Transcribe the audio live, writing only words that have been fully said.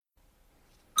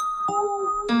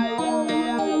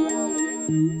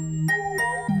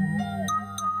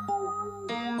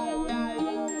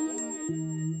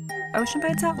Ocean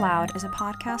Bites Out Loud is a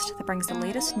podcast that brings the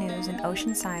latest news in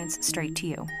ocean science straight to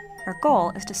you. Our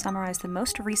goal is to summarize the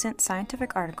most recent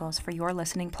scientific articles for your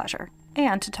listening pleasure,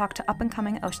 and to talk to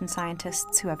up-and-coming ocean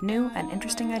scientists who have new and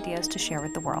interesting ideas to share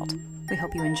with the world. We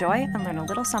hope you enjoy and learn a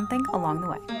little something along the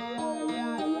way.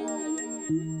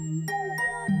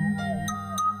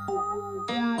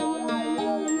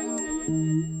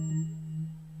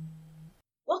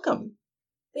 Welcome.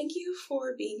 Thank you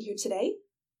for being here today.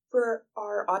 For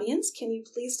our audience, can you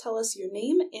please tell us your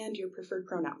name and your preferred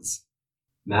pronouns?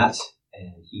 Matt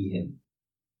and he, him.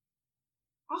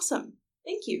 Awesome.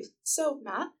 Thank you. So,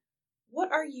 Matt,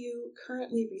 what are you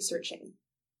currently researching?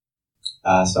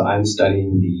 So I'm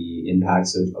studying the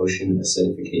impacts of ocean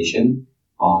acidification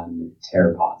on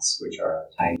pteropods, which are a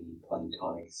tiny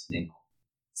planktonic snail.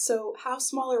 So how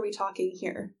small are we talking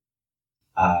here?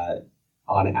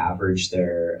 On average,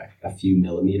 they're a few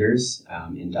millimeters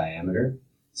in diameter.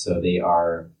 So they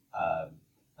are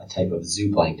a type of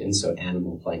zooplankton, so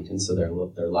animal plankton. So they're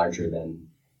larger than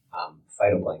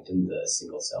phytoplankton, the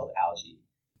single-celled algae.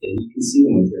 And you can see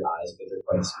them with your eyes, but they're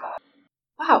quite small.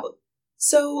 Wow.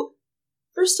 So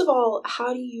first of all,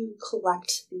 how do you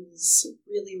collect these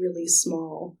really, really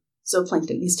small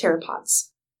zooplankton, these pteropods?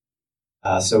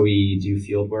 So we do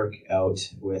field work out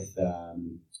with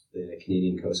the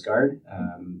Canadian Coast Guard.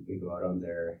 We go out on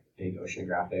their big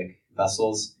oceanographic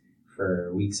vessels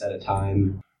for weeks at a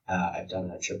time. I've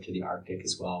done a trip to the Arctic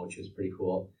as well, which was pretty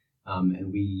cool.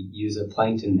 And we use a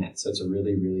plankton net. So it's a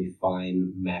really, really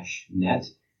fine mesh net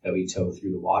that we tow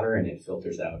through the water, and it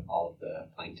filters out all of the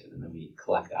plankton. And then we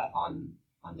collect that on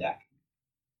deck.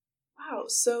 Wow.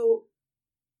 So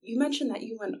you mentioned that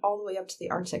you went all the way up to the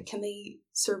Arctic. Can they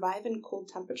survive in cold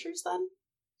temperatures then?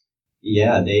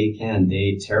 Yeah, they can.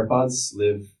 Pteropods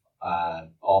live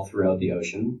all throughout the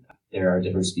ocean. There are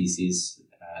different species,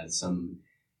 some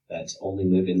that only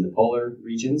live in the polar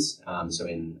regions, so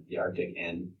in the Arctic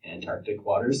and Antarctic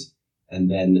waters.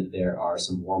 And then there are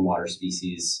some warm water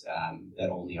species that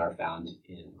only are found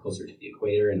closer to the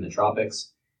equator in the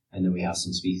tropics. And then we have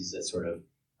some species that sort of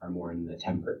are more in the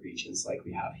temperate regions like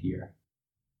we have here.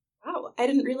 Wow, I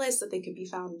didn't realize that they could be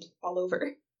found all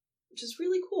over, which is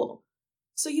really cool.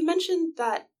 So you mentioned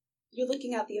that you're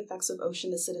looking at the effects of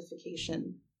ocean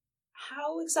acidification.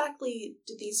 How exactly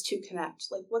do these two connect?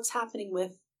 Like, what's happening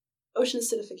with ocean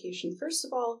acidification, first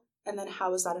of all, and then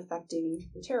how is that affecting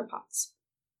the pteropods?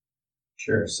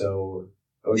 Sure. So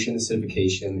ocean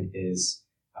acidification is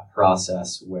a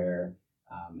process where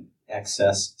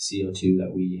excess CO2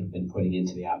 that we have been putting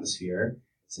into the atmosphere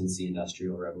since the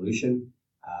Industrial Revolution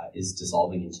is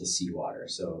dissolving into seawater.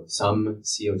 So some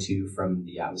CO2 from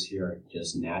the atmosphere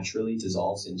just naturally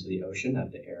dissolves into the ocean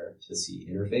at the air-to-sea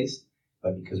interface.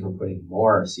 But because we're putting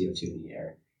more CO2 in the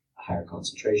air, a higher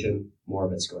concentration, more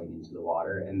of it's going into the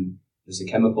water. And there's a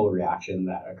chemical reaction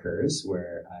that occurs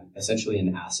where essentially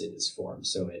an acid is formed.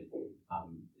 So it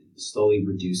slowly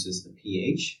reduces the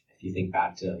pH. If you think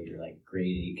back to your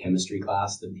grade 8 chemistry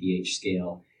class, the pH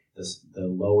scale, the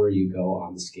lower you go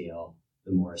on the scale,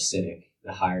 the more acidic.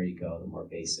 The higher you go, the more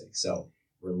basic. So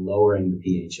we're lowering the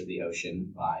pH of the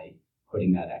ocean by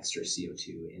putting that extra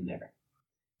CO2 in there.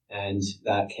 And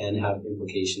that can have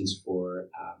implications for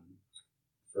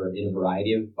in a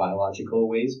variety of biological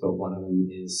ways, but one of them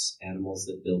is animals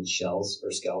that build shells or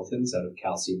skeletons out of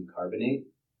calcium carbonate,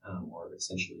 or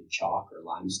essentially chalk or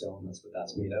limestone. That's what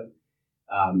that's made of,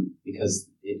 because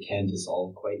it can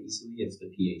dissolve quite easily if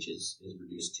the pH is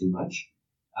reduced too much.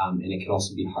 And it can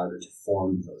also be harder to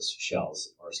form those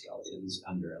shells or skeletons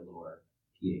under a lower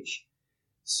pH.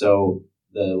 So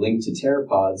the link to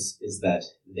pteropods is that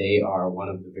they are one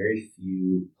of the very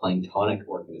few planktonic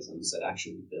organisms that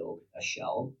actually build a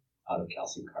shell out of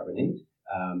calcium carbonate.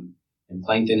 And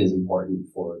plankton is important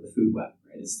for the food web,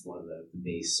 right? It's one of the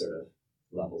base sort of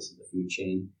levels of the food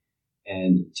chain.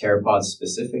 And pteropods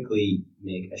specifically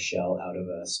make a shell out of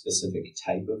a specific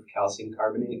type of calcium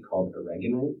carbonate called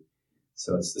aragonite.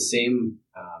 So it's the same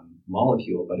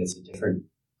molecule, but it's a different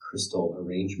crystal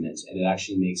arrangement, and it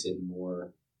actually makes it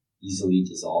more easily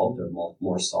dissolved or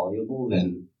more soluble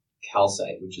than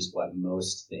calcite, which is what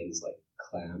most things like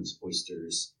clams,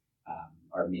 oysters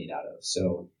are made out of.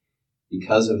 So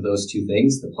because of those two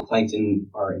things, the plankton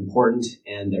are important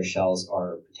and their shells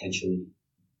are potentially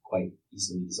quite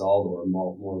easily dissolved or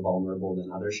more vulnerable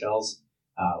than other shells.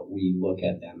 We look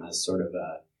at them as sort of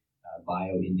a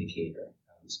bioindicator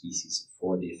species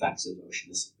for the effects of ocean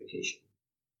acidification.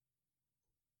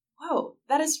 Wow,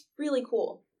 that is really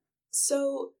cool.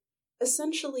 So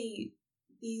essentially,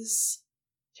 these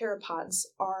pteropods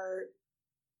are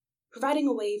providing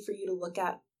a way for you to look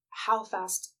at how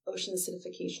fast ocean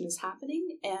acidification is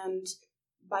happening, and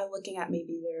by looking at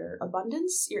maybe their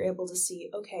abundance, you're able to see,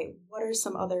 okay, what are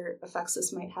some other effects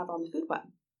this might have on the food web?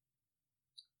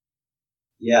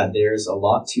 Yeah, there's a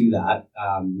lot to that.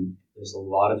 There's a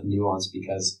lot of nuance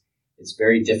because it's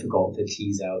very difficult to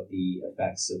tease out the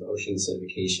effects of ocean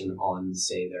acidification on,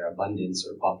 say, their abundance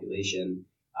or population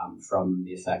from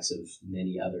the effects of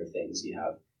many other things. You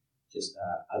have just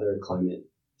other climate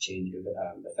change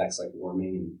effects like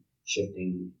warming and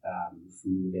shifting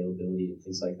food availability and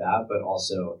things like that, but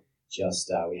also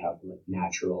just we have like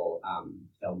natural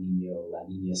El Nino, La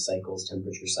Nina cycles,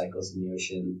 temperature cycles in the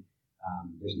ocean.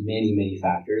 There's many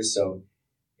factors, so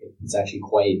it's actually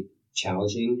quite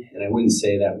challenging, and I wouldn't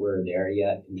say that we're there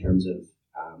yet in terms of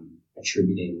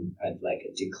attributing a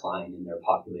decline in their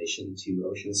population to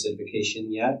ocean acidification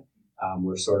yet.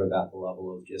 We're sort of at the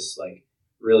level of just like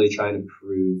really trying to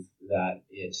prove that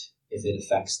if it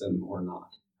affects them or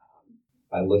not.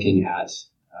 By looking at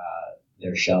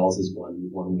their shells is one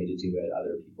way to do it.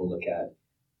 Other people look at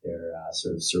their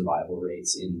sort of survival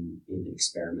rates in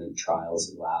experiment trials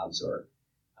and labs, or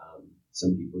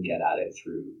some people get at it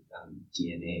through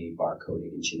DNA,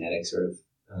 barcoding, and genetic sort of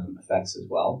effects as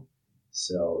well.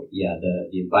 So yeah,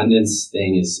 the abundance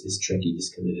thing is tricky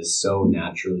just because it is so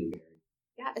naturally varied.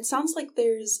 Yeah, it sounds like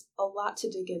there's a lot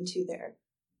to dig into there.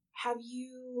 Have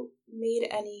you made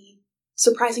any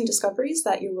surprising discoveries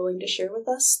that you're willing to share with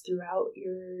us throughout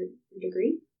your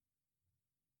degree?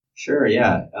 Sure,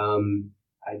 yeah.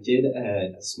 I did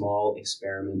a small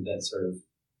experiment that sort of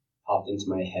popped into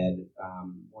my head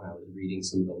when I was reading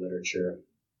some of the literature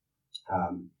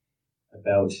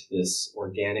about this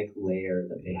organic layer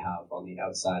that they have on the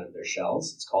outside of their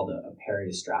shells. It's called a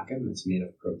periostracum. It's made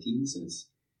of proteins, and it's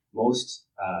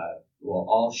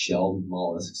all shelled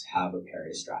mollusks have a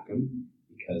periostracum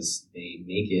because they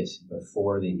make it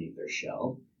before they make their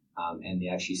shell, and they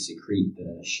actually secrete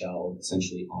the shell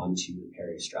essentially onto the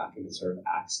periostracum. It sort of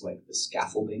acts like the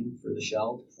scaffolding for the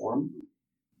shell to form.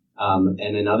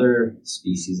 And in other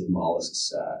species of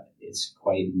mollusks, it's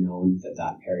quite known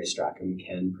that periostracum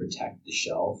can protect the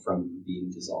shell from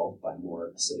being dissolved by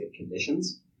more acidic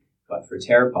conditions. But for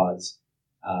pteropods,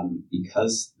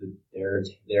 because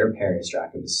their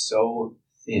periostracum is so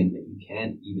thin that you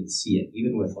can't even see it,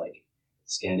 even with like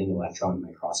scanning electron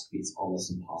microscopy, it's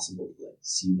almost impossible to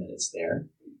see that it's there.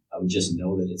 We just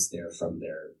know that it's there from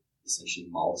their essentially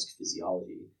mollusk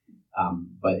physiology.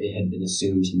 But it had been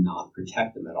assumed to not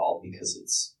protect them at all because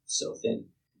it's so thin.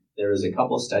 There was a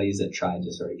couple of studies that tried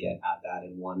to sort of get at that,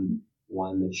 and one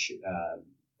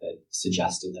that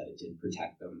suggested that it did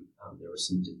protect them. There was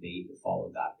some debate that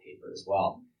followed that paper as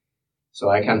well. So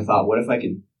I kind of thought, what if I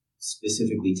could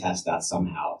specifically test that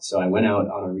somehow? So I went out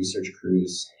on a research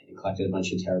cruise and collected a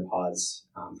bunch of pteropods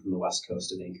from the west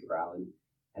coast of Vancouver Island,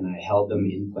 and I held them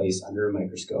in place under a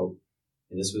microscope.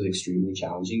 And this was extremely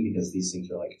challenging because these things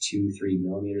are like 2-3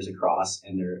 millimeters across,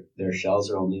 and their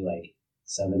shells are only like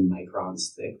 7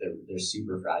 microns thick. They're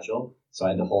super fragile. So I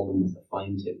had to hold them with a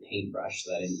fine tip paintbrush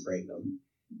so that I didn't break them.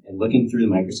 And looking through the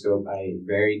microscope, I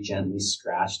very gently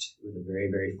scratched with a very,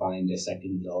 very fine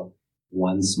dissecting needle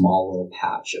one small little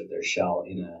patch of their shell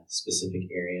in a specific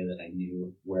area that I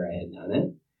knew where I had done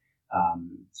it.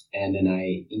 And then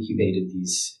I incubated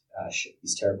these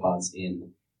pteropods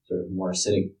in sort of more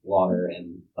acidic water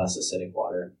and less acidic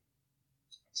water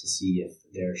to see if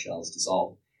their shells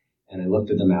dissolved. And I looked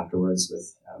at them afterwards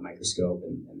with a microscope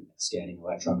and scanning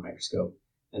electron microscope,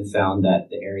 and found that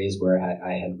the areas where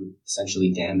I had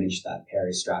essentially damaged that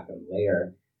peristracum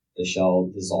layer, the shell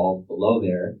dissolved below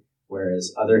there,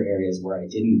 whereas other areas where I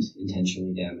didn't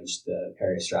intentionally damage the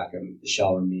peristracum, the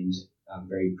shell remained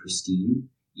very pristine,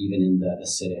 even in the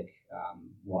acidic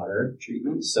water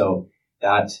treatment. So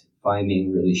that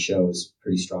finding really shows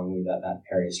pretty strongly that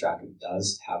peristracum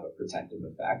does have a protective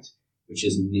effect, which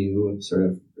is new, sort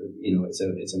of,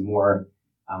 it's a more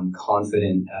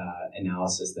confident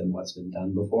analysis than what's been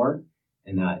done before.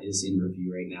 And that is in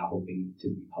review right now, hoping to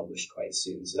be published quite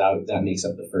soon. So that makes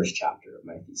up the first chapter of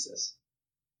my thesis.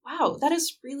 Wow, that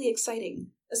is really exciting,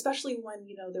 especially when,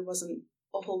 there wasn't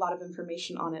a whole lot of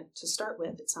information on it to start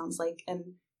with, it sounds like.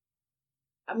 And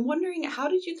I'm wondering, how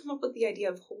did you come up with the idea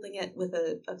of holding it with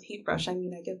a paintbrush? I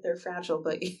mean, I get they're fragile,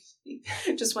 but you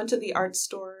just went to the art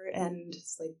store and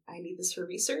it's like, I need this for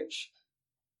research?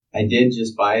 I did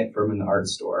just buy it from an art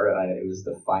store. It was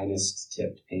the finest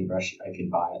tipped paintbrush I could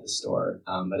buy at the store.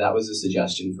 But that was a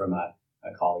suggestion from a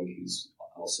colleague who's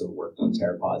also worked on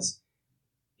pteropods.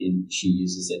 She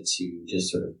uses it to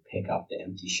just sort of pick up the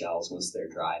empty shells once they're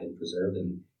dried and preserved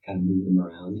and kind of move them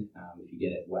around. If you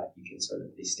get it wet, you can sort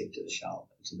of they stick to the shell,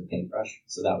 to the paintbrush.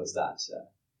 So that was that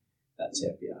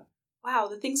tip, yeah. Wow,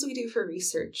 the things we do for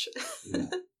research. Yeah.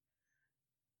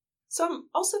 So I'm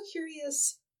also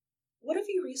curious, what have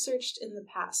you researched in the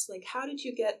past? Like, how did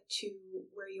you get to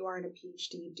where you are in a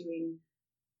PhD doing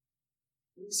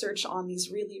research on these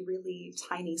really, really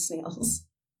tiny snails?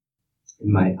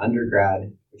 In my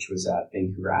undergrad, which was at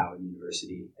Vancouver Island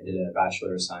University, I did a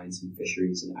Bachelor of Science in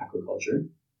Fisheries and Aquaculture,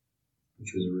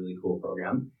 which was a really cool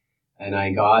program. And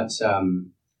I got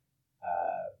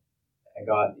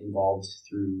involved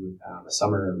through a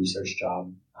summer research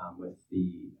job with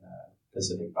the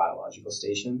Pacific Biological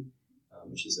Station,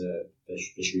 which is a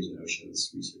fisheries and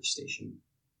oceans research station.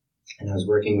 And I was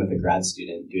working with a grad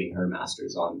student doing her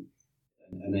master's on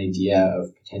an idea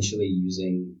of potentially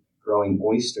growing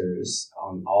oysters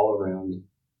all around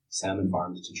salmon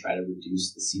farms to try to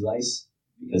reduce the sea lice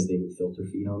because they would filter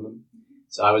feed on them.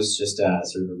 So I was just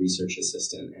sort of a research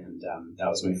assistant, and that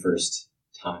was my first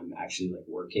time actually like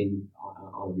working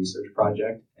on a research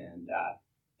project, and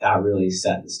that really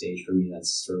set the stage for me.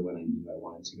 That's sort of when I knew I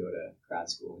wanted to go to grad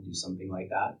school and do something like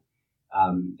that.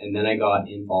 And then I got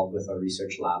involved with a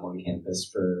research lab on campus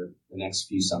for the next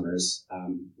few summers,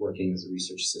 working as a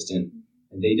research assistant.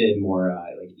 And they did more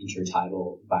like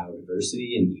intertidal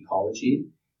biodiversity and ecology.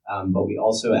 But we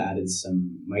also added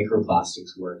some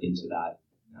microplastics work into that.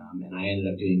 And I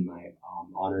ended up doing my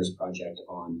honors project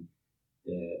on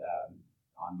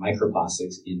on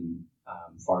microplastics in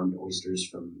farmed oysters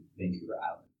from Vancouver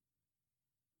Island.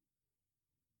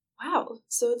 Wow,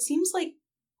 so it seems like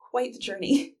quite the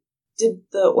journey. Did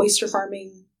the oyster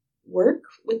farming work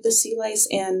with the sea lice,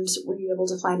 and were you able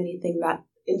to find anything that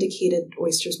indicated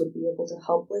oysters would be able to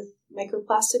help with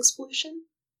microplastics pollution?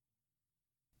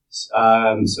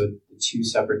 So two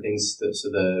separate things. So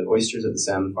the oysters at the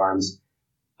salmon farms,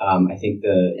 I think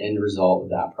the end result of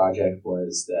that project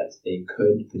was that they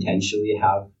could potentially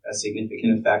have a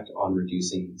significant effect on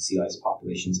reducing sea lice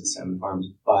populations at salmon farms,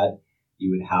 but you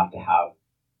would have to have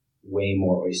way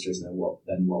more oysters than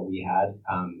what we had.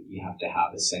 You have to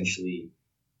have essentially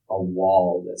a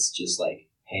wall that's just like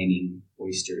hanging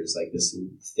oysters, like this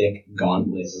thick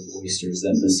gauntlet of oysters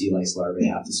that the sea lice larvae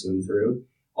have to swim through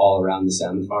all around the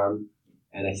salmon farm.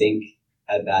 And I think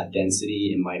at that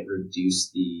density, it might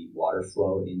reduce the water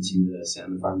flow into the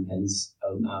salmon farm pens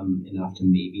enough to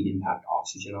maybe impact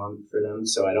oxygen on for them.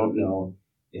 So I don't know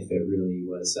if it really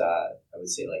was, I would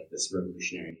say, like this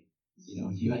revolutionary,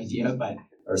 new idea,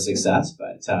 or success,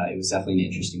 but it was definitely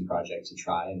an interesting project to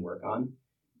try and work on.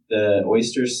 The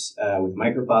oysters with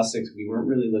microplastics, we weren't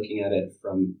really looking at it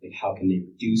from like how can they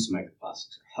reduce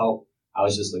microplastics or help. I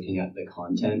was just looking at the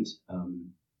content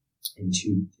in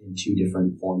two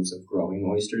different forms of growing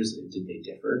oysters. Did they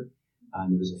differ?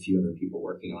 There was a few other people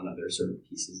working on other sort of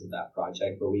pieces of that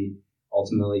project, but we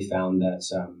ultimately found that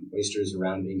oysters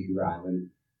around Vancouver Island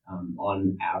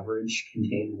on average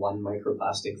contain 1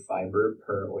 microplastic fiber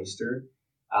per oyster,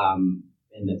 and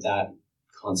that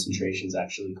concentration is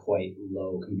actually quite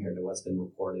low compared to what's been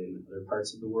reported in other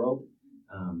parts of the world.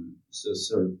 So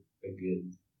sort of a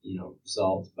good,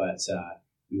 result, but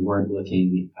we weren't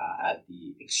looking at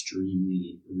the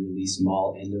extremely, really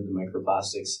small end of the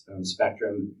microplastics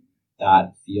spectrum.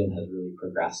 That field has really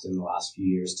progressed in the last few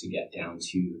years to get down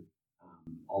to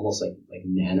almost like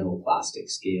nanoplastic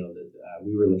scale. That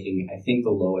we were looking, I think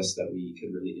the lowest that we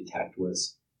could really detect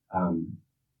was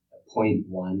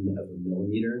 0.1 of a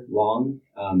millimeter long,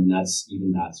 and that's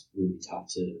really tough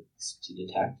to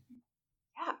detect.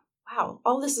 Yeah, wow.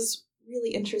 All this is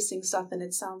really interesting stuff, and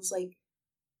it sounds like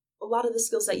a lot of the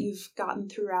skills that you've gotten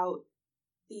throughout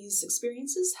these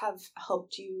experiences have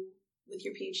helped you with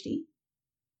your PhD.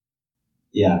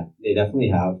 Yeah, they definitely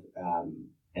have,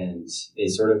 and they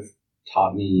sort of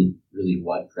taught me really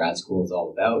what grad school is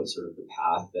all about, sort of the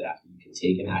path that you can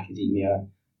take in academia,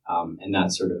 and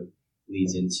that sort of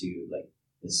leads into like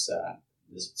this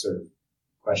sort of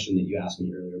question that you asked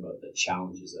me earlier about the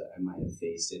challenges that I might have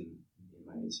faced in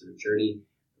my sort of journey.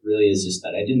 Really is just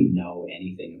that I didn't know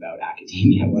anything about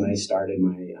academia when I started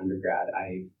my undergrad.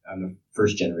 I'm a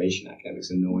first generation academic,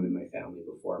 so no one in my family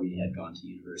before me had gone to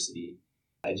university.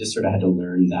 I just sort of had to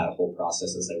learn that whole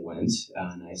process as I went,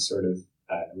 and I sort of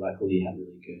luckily had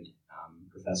really good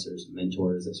professors and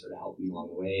mentors that sort of helped me along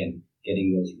the way, and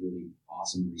getting those really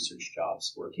awesome research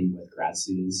jobs working with grad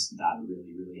students, that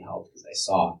really, really helped because I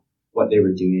saw what they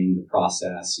were doing, the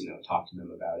process, talked to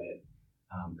them about it,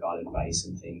 got advice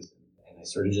and things. And I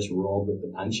sort of just rolled with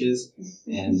the punches.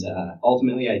 And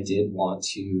ultimately, I did want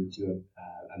to do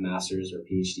a master's or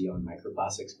PhD on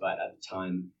microplastics, but at the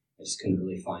time, I just couldn't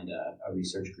really find a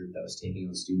research group that was taking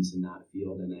on students in that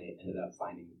field. And I ended up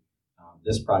finding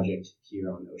this project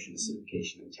here on ocean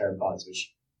acidification and pteropods,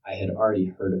 which I had already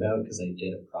heard about because I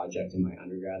did a project in my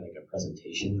undergrad, like a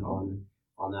presentation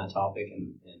on that topic,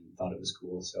 and thought it was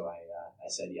cool. So I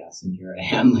said yes, and here I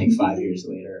am, like 5 years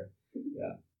later.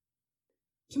 Yeah.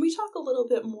 Can we talk a little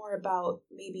bit more about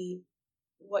maybe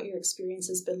what your experience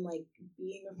has been like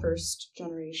being a first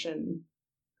generation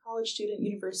college student,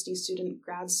 university student,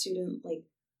 grad student? Like,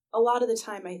 a lot of the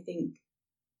time, I think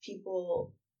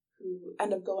people who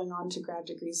end up going on to grad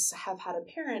degrees have had a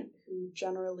parent who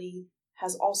generally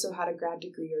has also had a grad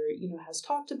degree, or, has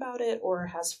talked about it, or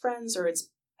has friends, or it's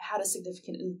had a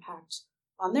significant impact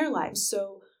on their lives.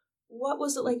 So what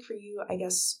was it like for you, I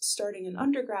guess, starting in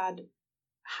undergrad?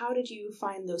 How did you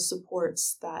find those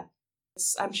supports that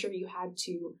I'm sure you had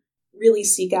to really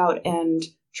seek out and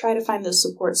try to find those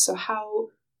supports? So how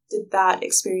did that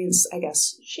experience, I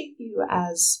guess, shape you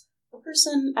as a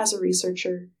person, as a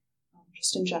researcher,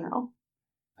 just in general?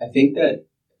 I think that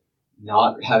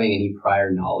not having any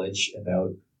prior knowledge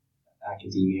about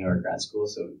academia or grad school,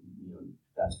 so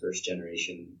that first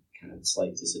generation kind of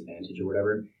slight disadvantage or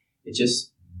whatever, it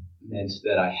just meant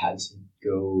that I had to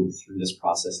go through this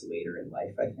process later in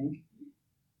life. I think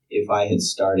if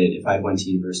I went to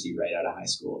university right out of high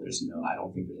school, I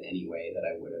don't think there's any way that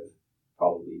I would have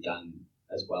probably done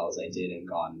as well as I did and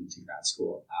gone to grad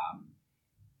school.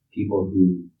 People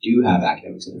who do have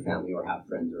academics in their family or have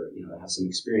friends or have some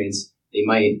experience, they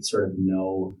might sort of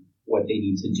know what they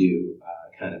need to do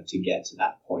kind of to get to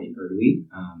that point early,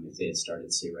 if they had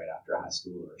started, say, right after high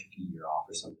school or took a year off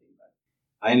or something. But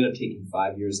I ended up taking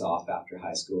 5 years off after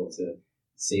high school to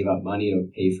save up money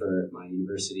to pay for my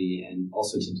university and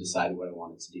also to decide what I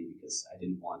wanted to do, because I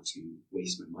didn't want to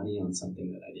waste my money on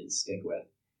something that I didn't stick with.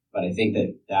 But I think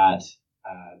that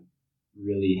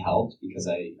really helped because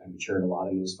I matured a lot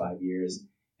in those 5 years.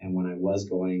 And when I was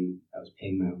going, I was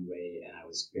paying my own way and I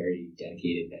was very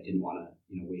dedicated. I didn't want to,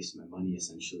 waste my money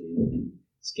essentially and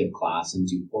skip class and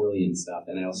do poorly and stuff.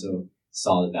 And I also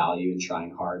saw the value in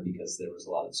trying hard because there was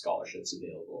a lot of scholarships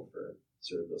available for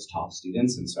sort of those top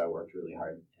students. And so I worked really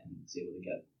hard and was able to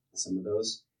get some of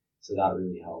those. So that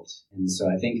really helped. And so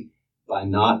I think by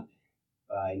not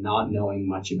knowing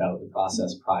much about the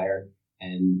process prior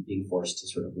and being forced to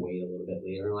sort of wait a little bit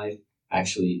later in life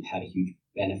actually had a huge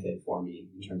benefit for me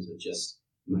in terms of just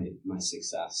my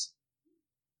success.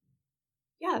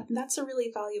 Yeah, that's a really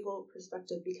valuable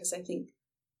perspective because I think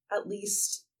at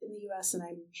least in the US, and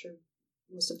I'm sure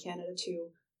most of Canada too,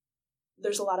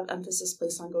 there's a lot of emphasis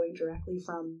placed on going directly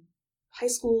from high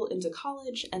school into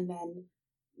college, and then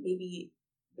maybe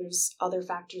there's other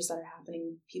factors that are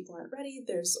happening. People aren't ready.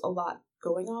 There's a lot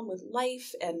going on with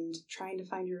life and trying to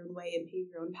find your own way and pave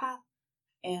your own path.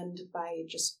 And by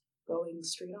just going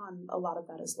straight on, a lot of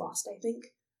that is lost, I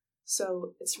think.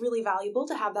 So it's really valuable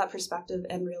to have that perspective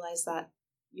and realize that,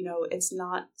 it's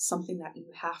not something that you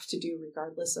have to do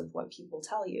regardless of what people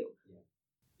tell you.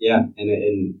 Yeah,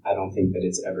 and I don't think that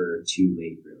it's ever too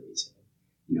late really to,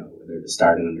 whether to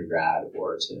start an undergrad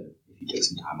or to, if you take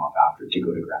some time off after, to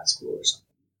go to grad school or something.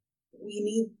 We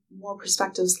need more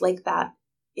perspectives like that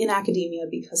in academia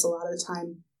because a lot of the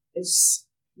time it's,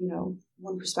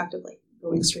 one perspective, like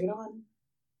going straight on,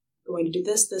 going to do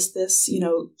this,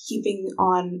 keeping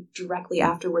on directly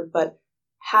afterward, but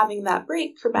having that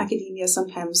break from academia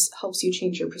sometimes helps you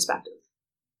change your perspective.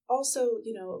 Also,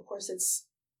 of course, it's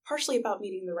partially about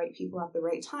meeting the right people at the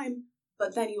right time,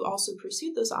 but then you also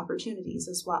pursued those opportunities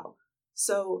as well.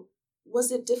 So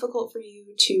was it difficult for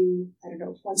you to,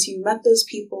 once you met those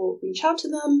people, reach out to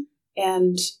them?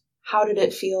 And how did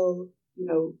it feel,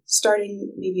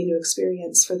 starting maybe a new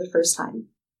experience for the first time?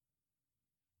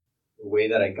 The way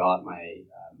that I got my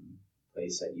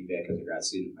place at UVic as a grad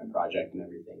student, my project and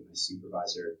everything, my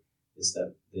supervisor, is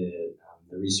that the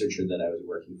researcher that I was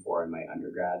working for in my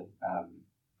undergrad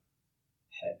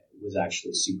was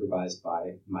actually supervised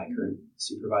by my current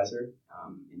supervisor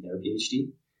in their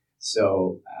PhD.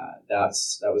 So that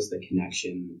was the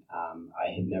connection.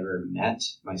 I had never met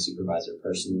my supervisor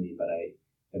personally, but I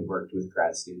had worked with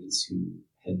grad students who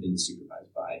had been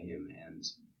supervised by him, and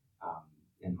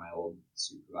my old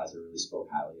supervisor really spoke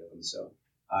highly of him. So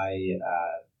I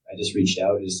just reached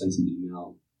out, I just sent an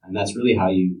email, and that's really how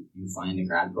you find a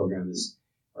grad program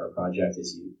or a project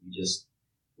is you just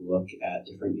look at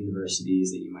different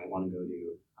universities that you might want to go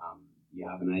to. You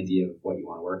have an idea of what you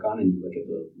want to work on, and you look at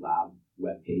the lab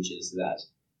web pages that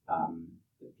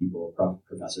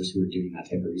professors who are doing that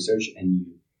type of research, and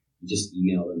you just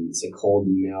email them. It's a cold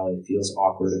email. It feels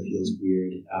awkward. It feels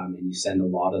weird. And you send a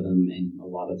lot of them, and a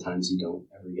lot of times you don't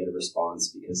ever get a response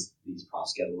because these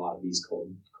profs get a lot of these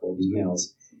cold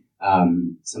emails.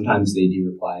 Sometimes they do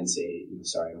reply and say,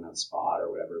 sorry, I don't have a spot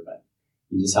or whatever, but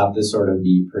you just have to sort of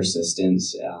be persistent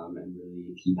and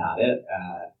really keep at it.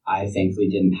 I thankfully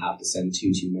didn't have to send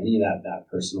too many. That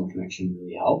personal connection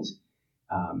really helped.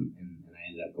 And I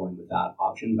ended up going with that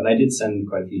option. But I did send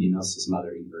quite a few emails to some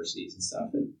other universities and stuff,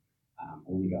 and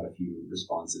only got a few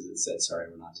responses that said, sorry,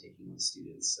 we're not taking those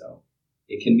students. So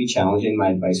it can be challenging. My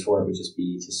advice for it would just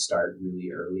be to start really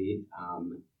early.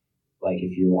 Like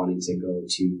if you're wanting to go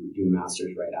to do a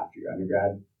master's right after your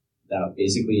undergrad, that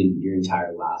basically in your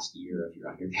entire last year of your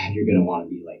undergrad, you're going to want to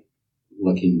be like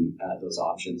looking at those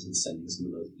options and sending some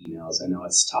of those emails. I know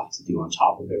it's tough to do on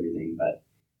top of everything, but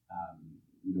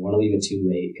you don't want to leave it too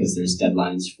late because there's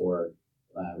deadlines for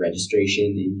registration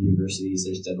in universities.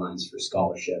 There's deadlines for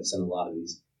scholarships, and a lot of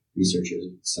these researchers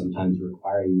sometimes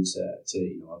require you to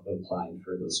apply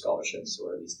for those scholarships,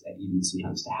 or at least even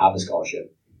sometimes to have a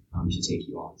scholarship to take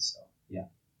you on. So yeah,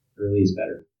 early is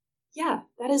better. Yeah,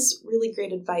 that is really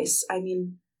great advice. I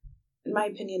mean, in my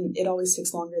opinion, it always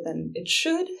takes longer than it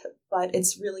should, but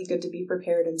it's really good to be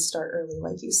prepared and start early,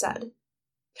 like you said.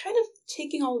 Kind of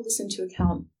taking all of this into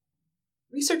account,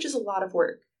 research is a lot of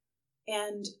work,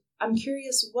 and I'm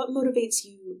curious, what motivates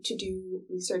you to do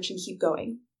research and keep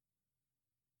going?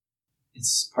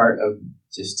 It's part of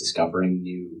just discovering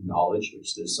new knowledge,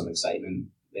 which there's some excitement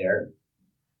there.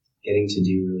 Getting to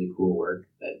do really cool work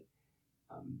that,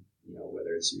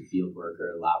 whether it's your field work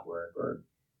or lab work, or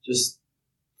just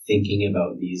thinking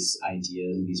about these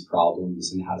ideas and these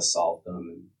problems and how to solve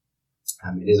them.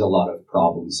 And it is a lot of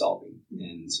problem solving.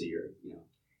 And so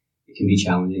it can be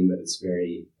challenging, but it's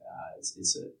very,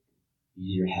 it's a,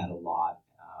 use your head a lot.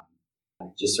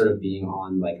 Just sort of being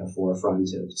on like a forefront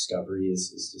of discovery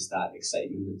is just that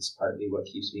excitement. It's partly what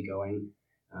keeps me going.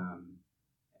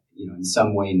 In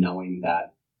some way knowing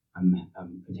that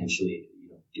I'm potentially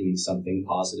doing something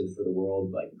positive for the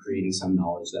world, like creating some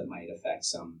knowledge that might affect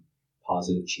some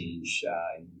positive change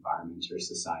in the environment or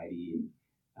society.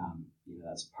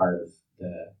 That's part of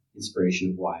the inspiration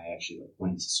of why I actually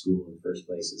went to school in the first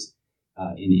place is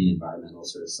in environmental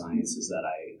sort of science, is that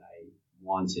I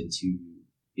wanted to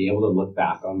be able to look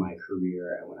back on my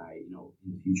career and when I,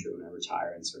 in the future when I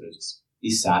retire, and sort of just be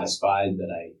satisfied that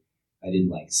I didn't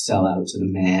like sell out to the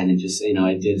man and just,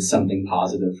 I did something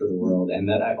positive for the world, and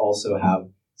that I also have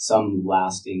some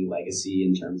lasting legacy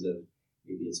in terms of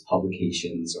maybe it's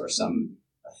publications or some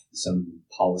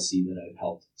policy that I've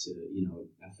helped to,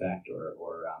 affect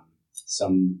or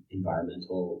some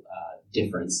environmental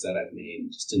difference that I've made.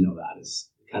 Just to know that is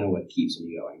kind of what keeps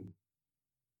me going.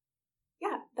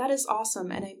 Yeah, that is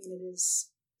awesome. And I mean, it is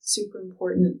super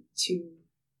important to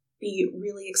be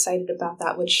really excited about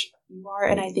that, which you are.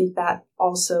 And I think that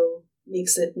also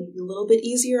makes it maybe a little bit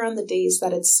easier on the days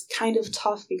that it's kind of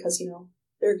tough because,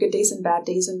 there are good days and bad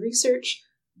days in research,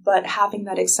 but having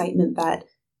that excitement, that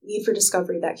need for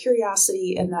discovery, that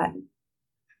curiosity, and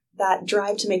that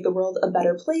drive to make the world a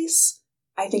better place,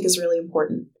 I think is really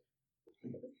important.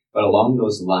 But along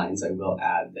those lines, I will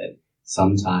add that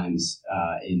sometimes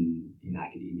in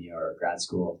academia or grad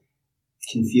school,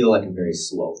 it can feel like a very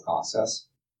slow process.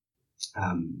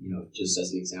 Just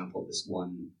as an example, this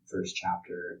one first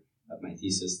chapter of my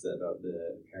thesis about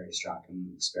the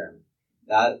Perry-Strachan experiment,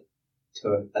 that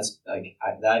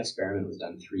experiment was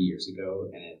done 3 years ago,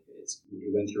 and it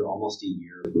went through almost a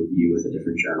year of review with a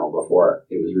different journal before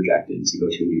it was rejected to go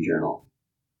to a new journal.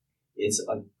 It's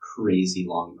a crazy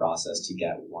long process to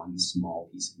get one small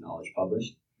piece of knowledge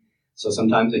published. So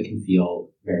sometimes it can feel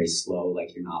very slow,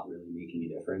 like you're not really making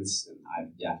a difference, and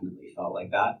I've definitely felt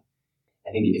like that.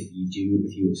 I think if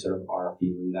you sort of are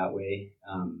feeling that way,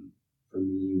 for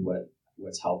me,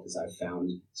 what's helped is I've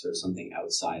found sort of something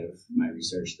outside of my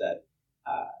research that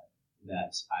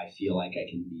I feel like I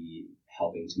can be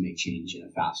helping to make change in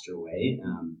a faster way.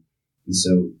 And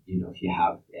so, if you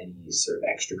have any sort of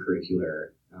extracurricular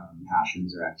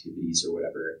passions or activities or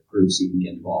whatever groups you can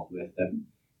get involved with,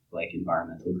 like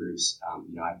environmental groups,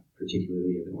 I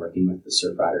particularly have been working with the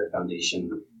Surfrider Foundation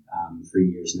for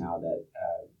years now that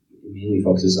mainly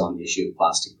focuses on the issue of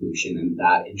plastic pollution, and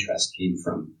that interest came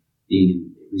from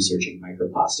being researching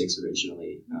microplastics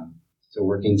originally. So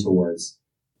working towards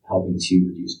helping to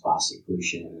reduce plastic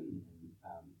pollution and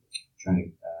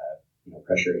trying to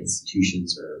pressure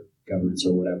institutions or governments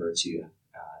or whatever to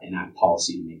enact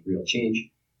policy to make real change,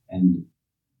 and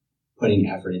putting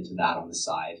effort into that on the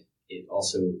side. It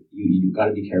also, you've got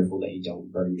to be careful that you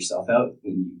don't burn yourself out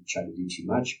when you try to do too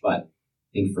much. But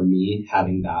I think for me,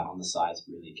 having that on the sides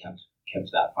really kept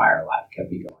that fire alive,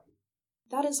 kept me going.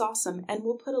 That is awesome. And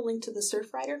we'll put a link to the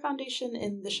Surfrider Foundation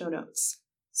in the show notes.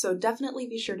 So definitely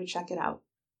be sure to check it out.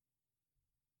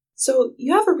 So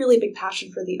you have a really big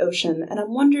passion for the ocean, and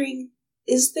I'm wondering,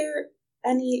 is there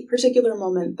any particular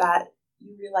moment that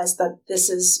you realized that this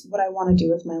is what I want to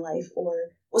do with my life?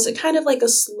 Or was it kind of like a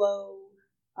slow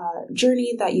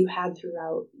journey that you had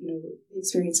throughout, the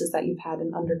experiences that you've had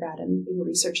in undergrad and being a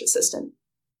research assistant?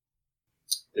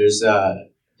 There's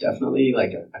definitely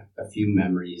like a few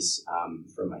memories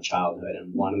from my childhood,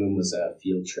 and one of them was a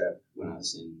field trip when I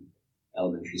was in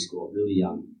elementary school, really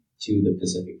young, to the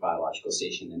Pacific Biological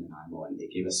Station in Nanaimo, and they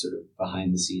gave us sort of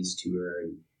behind the scenes tour,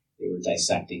 and they were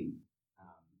dissecting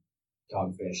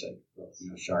dogfish,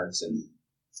 like sharks, and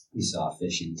we saw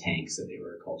fish in tanks that they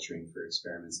were culturing for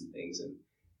experiments and things, and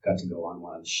got to go on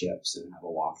one of the ships and have a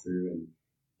walkthrough, and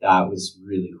that was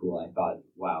really cool. I thought,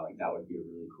 wow, like that would be a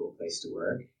really cool place to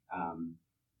work.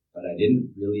 But I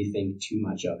didn't really think too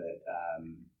much of it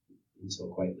until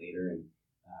quite later. And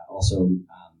also,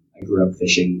 I grew up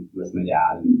fishing with my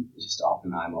dad, and just off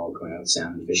Nanaimo, going out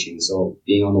salmon fishing. So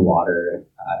being on the water,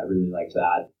 I really liked that.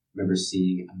 I remember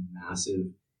seeing a massive,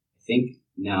 I think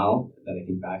now that I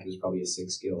think back, it was probably a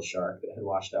 6-scale shark that had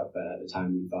washed up. But at the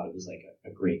time, we thought it was like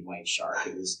a great white shark.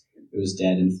 It was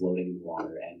dead and floating in the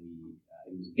water, and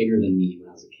it was bigger than me when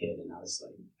I was a kid. And I was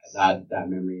like, that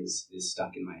memory is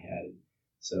stuck in my head.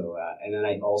 So, and then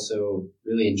I also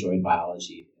really enjoyed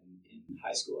biology in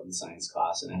high school in science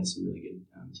class, and I had some really good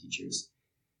teachers.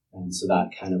 And so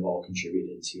that kind of all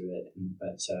contributed to it.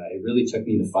 But it really took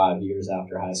me the 5 years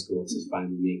after high school to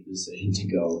finally make the decision to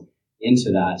go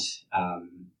into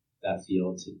that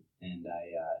field. And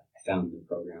I found the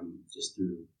program just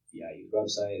through the IU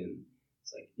website, and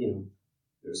it's like,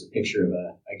 there was a picture of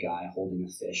a guy holding a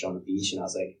fish on a beach, and I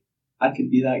was like, I could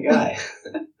be that guy.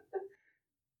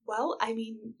 Well, I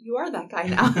mean, you are that guy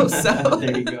now, so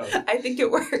there you go. I think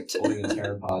it worked. Holding a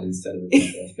pteropod instead of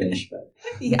a fish, but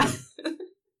yeah.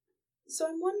 So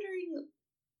I'm wondering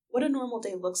what a normal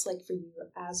day looks like for you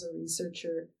as a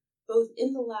researcher, both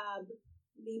in the lab,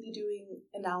 maybe doing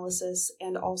analysis,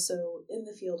 and also in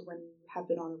the field when you have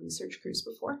been on a research cruise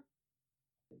before.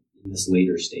 In this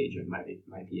later stage of my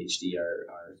PhD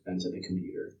are spent at the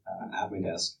computer at my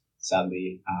desk.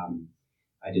 Sadly,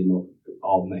 I did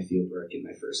all of my field work in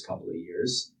my first couple of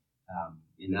years.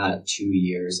 In that 2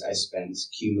 years, I spent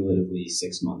cumulatively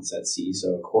 6 months at sea,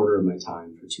 so a quarter of my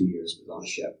time for 2 years was on a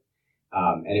ship.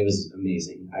 And it was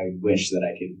amazing. I wish that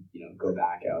I could, go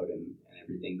back out and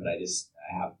everything, but I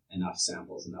have enough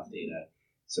samples, enough data.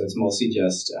 So it's mostly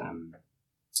just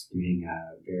doing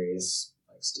various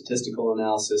statistical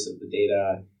analysis of the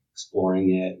data,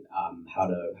 exploring it, how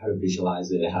to visualize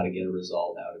it, how to get a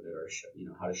result out of it, or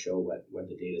how to show what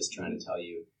the data is trying to tell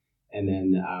you. And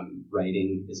then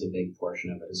writing is a big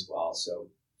portion of it as well. So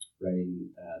writing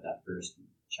that first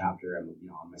chapter, I'm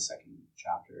on my second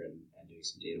chapter, and doing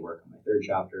some data work on my third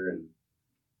chapter,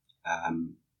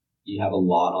 and you have a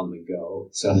lot on the go.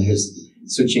 So there's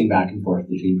switching back and forth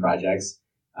between projects.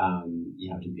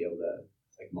 You have to be able to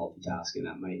multitask, and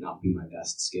that might not be my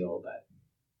best skill, but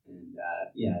and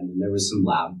then there was some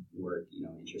lab work,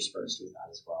 interspersed with that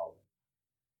as well.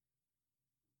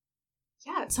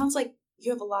 Yeah, it sounds like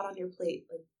you have a lot on your plate.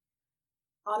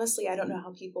 Honestly, I don't know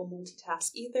how people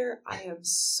multitask either. I am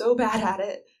so bad at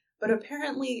it, but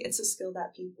apparently it's a skill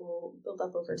that people build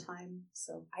up over time.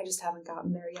 So I just haven't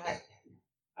gotten there yet.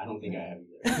 I don't think I have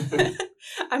either.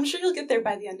 I'm sure you'll get there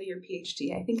by the end of your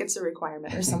PhD. I think it's a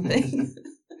requirement or something.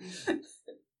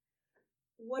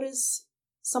 What is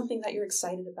something that you're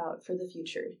excited about for the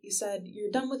future? You said you're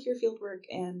done with your fieldwork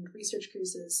and research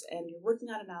cruises, and you're working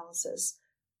on analysis.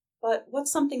 But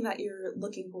what's something that you're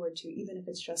looking forward to, even if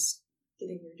it's just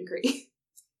getting your degree?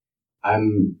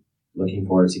 I'm looking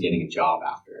forward to getting a job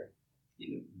after.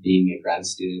 Being a grad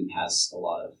student has a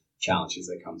lot of challenges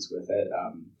that comes with it,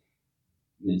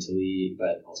 mentally,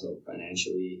 but also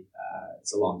financially.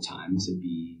 It's a long time to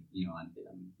be,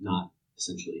 I'm not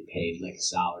essentially paid like a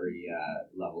salary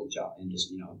level job, and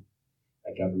just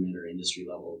a government or industry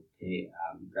level pay.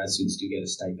 Grad students do get a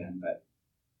stipend, but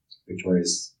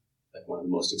Victoria's one of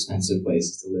the most expensive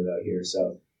places to live out here,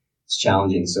 so it's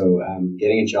challenging. So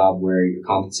getting a job where you're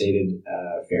compensated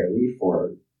fairly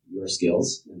for your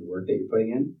skills and the work that you're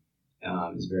putting in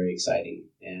is very exciting.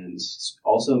 And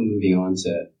also moving on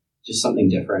to just something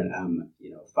different.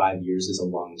 5 years is a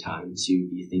long time to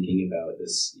be thinking about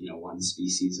this, one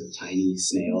species of tiny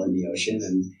snail in the ocean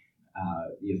and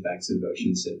the effects of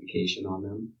ocean acidification on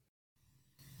them.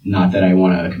 Not that I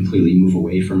want to completely move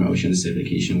away from ocean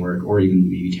acidification work, or even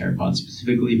maybe pteropods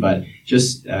specifically, but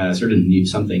just sort of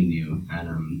something new.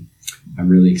 And I'm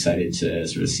really excited to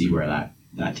sort of see where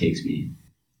that takes me.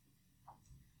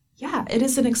 Yeah, it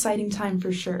is an exciting time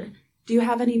for sure. Do you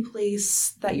have any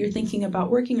place that you're thinking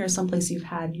about working, or someplace you've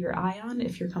had your eye on,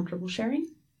 if you're comfortable sharing?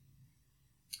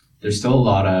 there's still a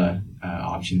lot of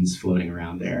options floating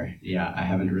around there. Yeah, I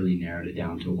haven't really narrowed it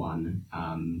down to one.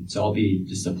 So I'll be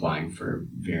just applying for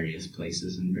various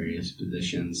places and various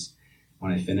positions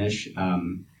when I finish.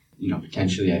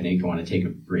 Potentially I think I want to take a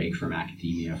break from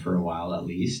academia for a while at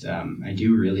least. I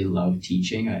do really love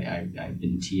teaching. I've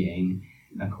been TAing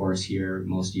a course here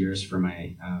most years for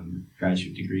my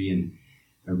graduate degree, and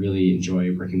I really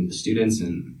enjoy working with the students.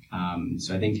 And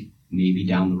so I think maybe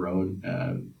down the road,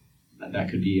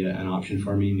 that could be an option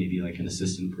for me, maybe like an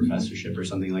assistant professorship or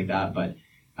something like that. But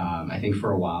I think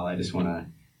for a while, I just want to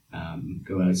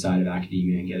go outside of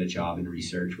academia and get a job in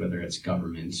research, whether it's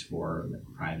government or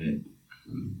private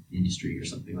industry or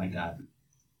something like that.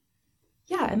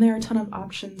 Yeah, and there are a ton of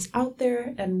options out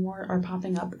there, and more are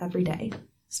popping up every day,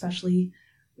 especially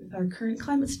with our current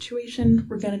climate situation.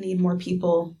 We're going to need more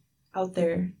people out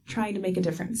there trying to make a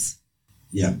difference.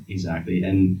 Yeah, exactly.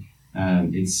 And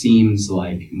it seems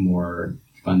like more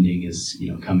funding is,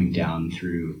 coming down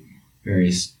through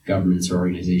various governments or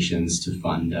organizations to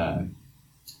fund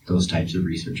those types of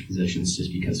research positions,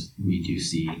 just because we do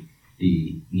see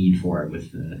the need for it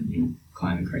with the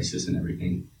climate crisis and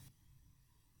everything.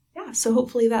 Yeah, so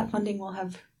hopefully that funding will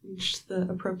have reached the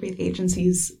appropriate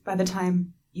agencies by the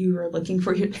time you are looking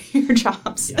for your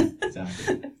jobs. Yeah,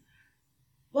 exactly.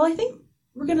 Well, I think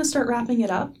we're going to start wrapping it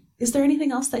up. Is there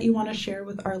anything else that you want to share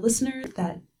with our listeners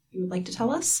that you would like to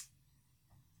tell us?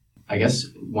 I guess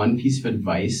one piece of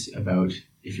advice about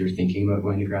if you're thinking about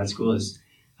going to grad school is,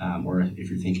 or if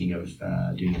you're thinking of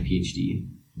doing a PhD,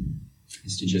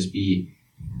 is to just be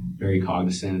very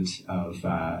cognizant of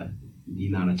the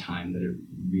amount of time that it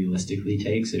realistically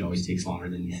takes. It always takes longer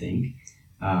than you think.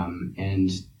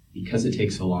 And because it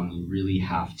takes so long, you really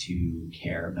have to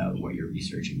care about what you're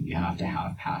researching. You have to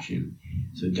have passion.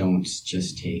 So don't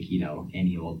just take,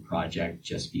 any old project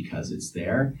just because it's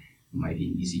there. It might be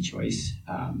an easy choice.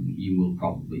 You will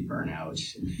probably burn out,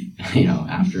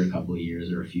 after a couple of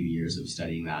years or a few years of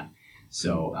studying that.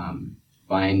 So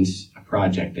find a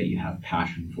project that you have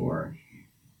passion for.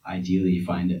 Ideally,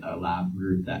 find a lab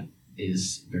group that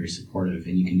is very supportive,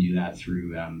 and you can do that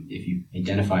through, if you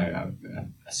identify a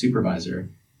supervisor,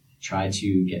 try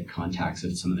to get contacts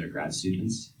of some of their grad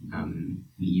students, and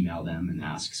email them and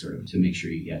ask sort of to make sure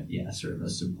you get, sort of a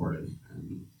supportive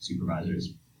supervisor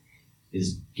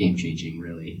is game-changing,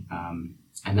 really.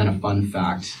 And then a fun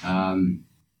fact,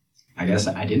 I guess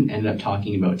I didn't end up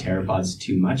talking about pteropods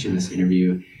too much in this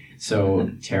interview. So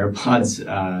pteropods,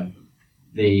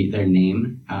 their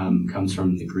name comes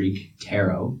from the Greek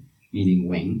ptero, meaning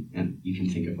wing, and you can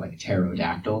think of like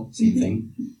pterodactyl, same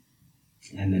thing.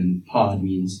 And then pod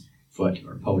means foot,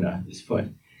 or poda is foot.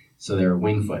 So they're a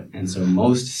wing foot. And so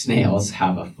most snails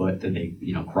have a foot that they,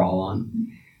 crawl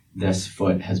on. This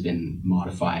foot has been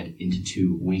modified into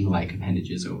two wing-like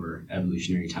appendages over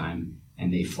evolutionary time,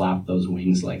 and they flap those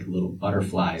wings like little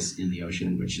butterflies in the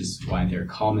ocean, which is why their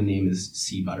common name is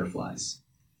sea butterflies.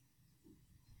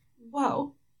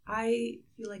 Wow. I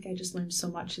feel like I just learned so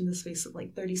much in the space of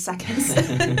like 30 seconds.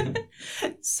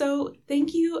 So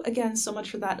thank you again so much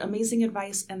for that amazing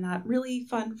advice and that really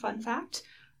fun fact.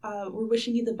 We're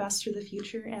wishing you the best for the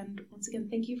future. And once again,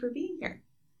 thank you for being here.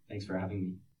 Thanks for having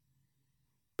me.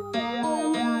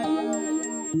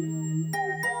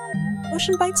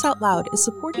 Ocean Bites Out Loud is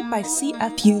supported by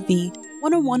CFUV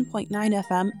 101.9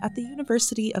 FM at the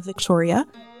University of Victoria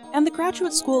and the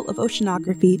Graduate School of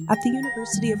Oceanography at the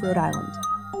University of Rhode Island.